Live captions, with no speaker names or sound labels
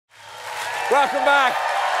Welcome back.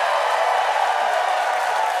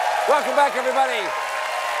 Welcome back, everybody.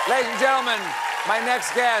 Ladies and gentlemen, my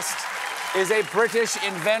next guest is a British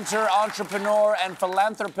inventor, entrepreneur, and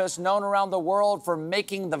philanthropist known around the world for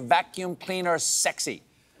making the vacuum cleaner sexy.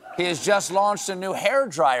 He has just launched a new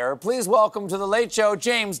hairdryer. Please welcome to The Late Show,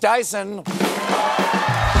 James Dyson.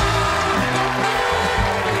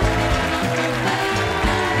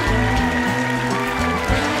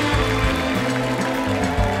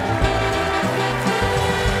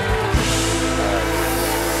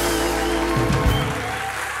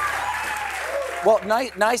 Well,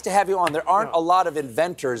 nice to have you on. There aren't a lot of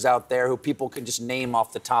inventors out there who people can just name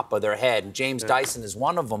off the top of their head. And James Dyson is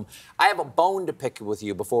one of them. I have a bone to pick with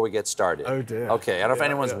you before we get started. Oh, dear. Okay, I don't know if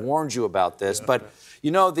anyone's warned you about this, but you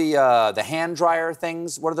know the hand dryer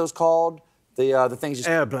things? What are those called? The things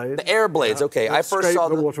you... Air blades. The air blades, okay. I first saw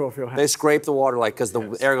the water off your hands. They scrape the water, like, because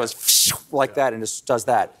the air goes like that and just does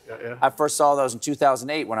that. I first saw those in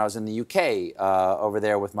 2008 when I was in the UK over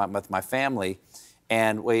there with my family.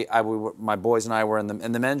 And my boys and I were in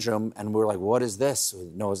the men's room, and we were like, "What is this?"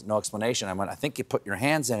 No explanation. I went, "I think you put your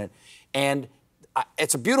hands in it," and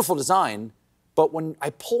it's a beautiful design. But when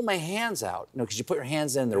I pull my hands out, because you put your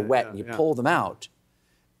hands in, they're wet, and you pull them out,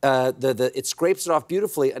 it scrapes it off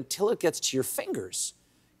beautifully until it gets to your fingers,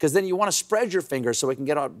 because then you want to spread your fingers so it can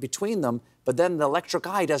get out between them. But then the electric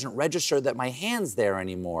eye doesn't register that my hand's there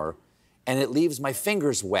anymore, and it leaves my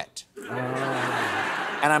fingers wet.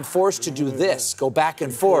 And I'm forced to do this, go back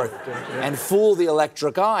and forth, and fool the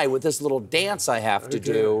electric eye with this little dance I have to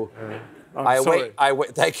do. I wait.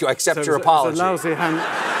 Thank you. I accept your apology. It's a lousy hand.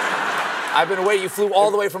 I've been away. You flew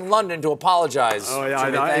all the way from London to apologize. Oh yeah,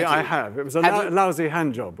 I have. It was a lousy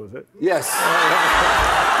hand job, was it? Yes.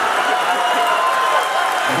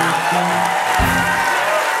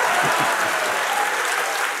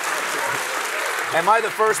 Am I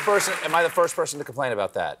the first person to complain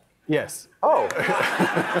about that? Yes. Oh.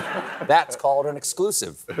 That's called an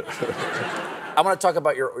exclusive. I want to talk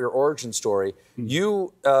about your origin story.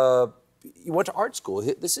 You went to art school.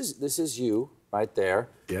 This is you right there.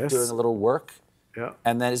 Yes. Doing a little work. Yeah.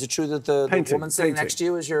 And then is it true that the woman sitting next to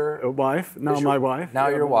you is your wife? Now my wife. Now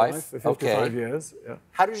your wife. For 55 years. Yeah.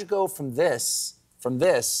 How did you go from this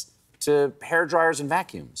to hair dryers and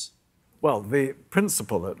vacuums? Well, the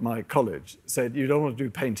principal at my college said, "You don't want to do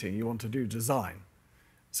painting, you want to do design."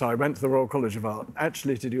 So I went to the Royal College of Art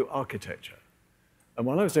actually to do architecture. And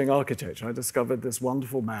while I was doing architecture, I discovered this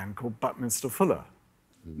wonderful man called Buckminster Fuller,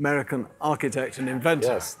 American architect and inventor.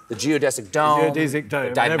 Yes, the geodesic dome, the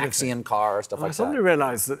Dymaxion car, stuff like that. I suddenly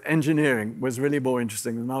realized that engineering was really more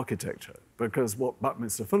interesting than architecture, because what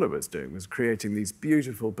Buckminster Fuller was doing was creating these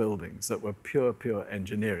beautiful buildings that were pure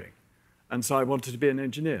engineering. And so I wanted to be an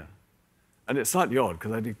engineer. And it's slightly odd,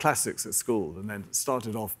 because I did classics at school and then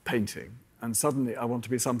started off painting. And suddenly I want to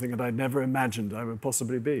be something that I'd never imagined I would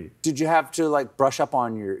possibly be. Did you have to brush up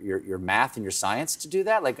on your math and your science to do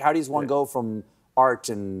that? How does one go from art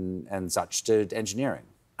and such to engineering?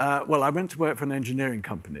 Well, I went to work for an engineering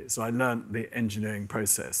company, so I learned the engineering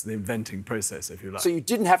process, the inventing process, if you like. So you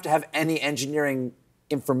didn't have to have any engineering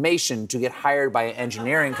information to get hired by an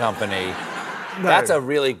engineering company. No. That's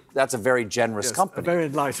a very generous company. A very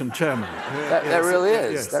enlightened chairman. That really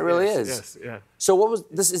is. Yes, that really is. Yes, yeah. So what was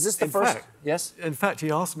this? Is this the first? Yes. In fact, he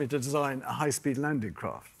asked me to design a high-speed landing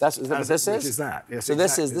craft. Is that what this is? Which is that? Yes. So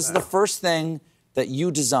this is the first thing that you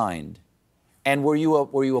designed. And were you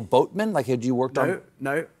a boatman? Had you worked on?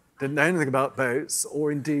 No. Didn't know anything about boats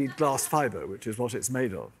or indeed glass fibre, which is what it's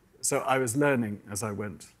made of. So I was learning as I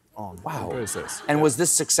went on the process. And was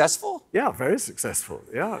this successful? Yeah, very successful.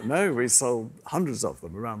 Yeah, no, we sold hundreds of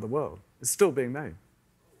them around the world. It's still being made.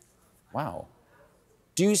 Wow.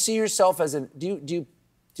 Do you see yourself as do you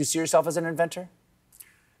see yourself as an inventor?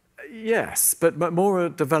 Yes, but more a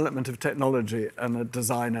development of technology and a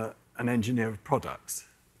designer, an engineer of products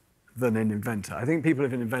than an inventor. I think people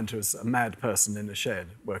of an inventor as a mad person in a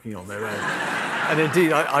shed working on their own. And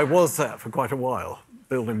indeed, I was that for quite a while,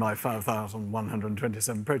 building my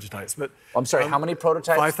 5,127 prototypes. But I'm sorry, how many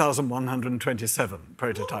prototypes? 5,127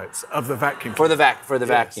 prototypes of the vacuum. For the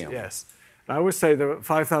vacuum. Yes. I always say there were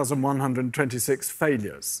 5,126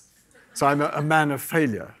 failures. So I'm a man of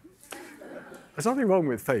failure. There's nothing wrong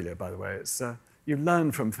with failure, by the way. It's you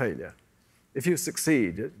learn from failure. If you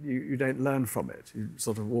succeed, you don't learn from it. You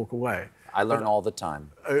sort of walk away. I learn all the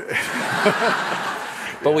time.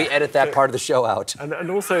 But we edit that part of the show out.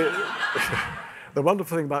 And also, the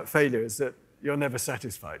wonderful thing about failure is that you're never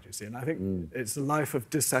satisfied, you see. And I think it's a life of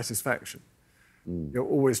dissatisfaction. You're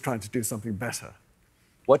always trying to do something better.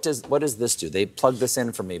 What does this do? They plugged this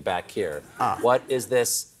in for me back here. What is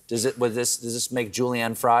this? Does this make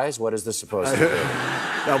julienne fries? What is this supposed to do?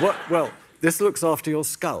 Now, well, this looks after your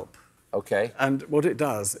scalp. Okay. And what it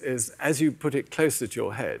does is, as you put it closer to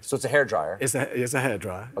your head... So it's a hairdryer? It's a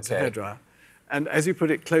hairdryer. Okay. It's a hairdryer. And as you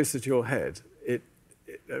put it closer to your head, it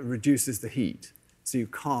reduces the heat, so you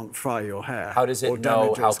can't fry your hair. How does it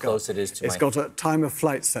know how close it is to It's got a time of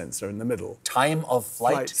flight sensor in the middle. Time of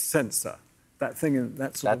flight? Flight sensor. That thing,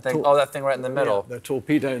 that thing. Oh, that thing right in the middle. Yeah, the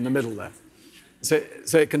torpedo in the middle there.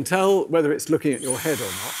 So it can tell whether it's looking at your head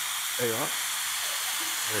or not. There you are.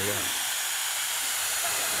 There you go.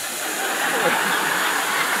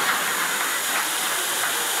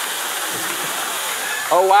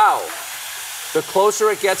 Oh, wow. The closer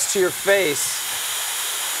it gets to your face,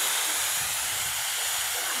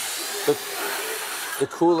 the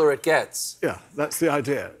cooler it gets. Yeah, that's the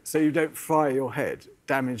idea. So you don't fry your head,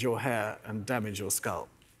 damage your hair, and damage your scalp.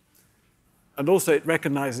 And also it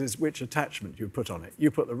recognises which attachment you put on it.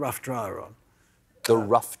 You put the rough dryer on. The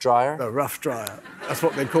rough dryer? The rough dryer. That's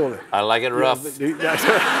what they call it. I like it rough.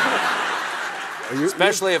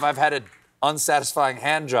 Especially if I've had an unsatisfying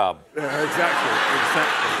hand job. Yeah, exactly.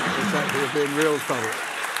 You'll be in real trouble.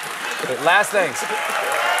 Okay, last things.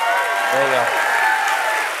 There you go.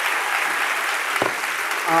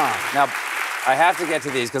 Now, I have to get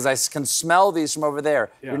to these because I can smell these from over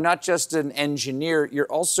there. Yeah. You're not just an engineer. You're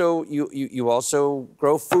also you also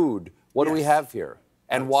grow food. What do we have here?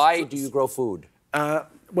 And why do you grow food?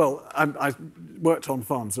 Well, I worked on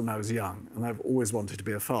farms when I was young, and I've always wanted to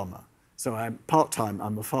be a farmer. So part-time,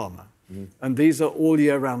 I'm a farmer. Mm-hmm. And these are all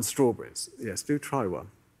year-round strawberries. Yes, do try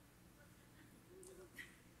one.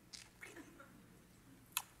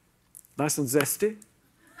 Nice and zesty.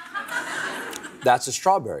 That's a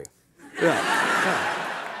strawberry. Yeah.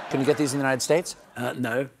 Can you get these in the United States?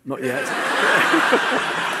 No, not yet.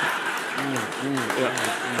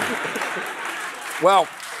 Well,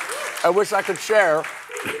 I wish I could share.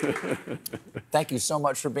 Thank you so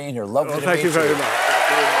much for being here. Lovely to meet you. Thank you very much.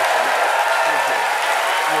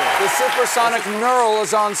 The Supersonic Nural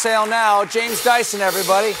is on sale now. James Dyson,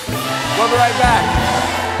 everybody. We'll be right back.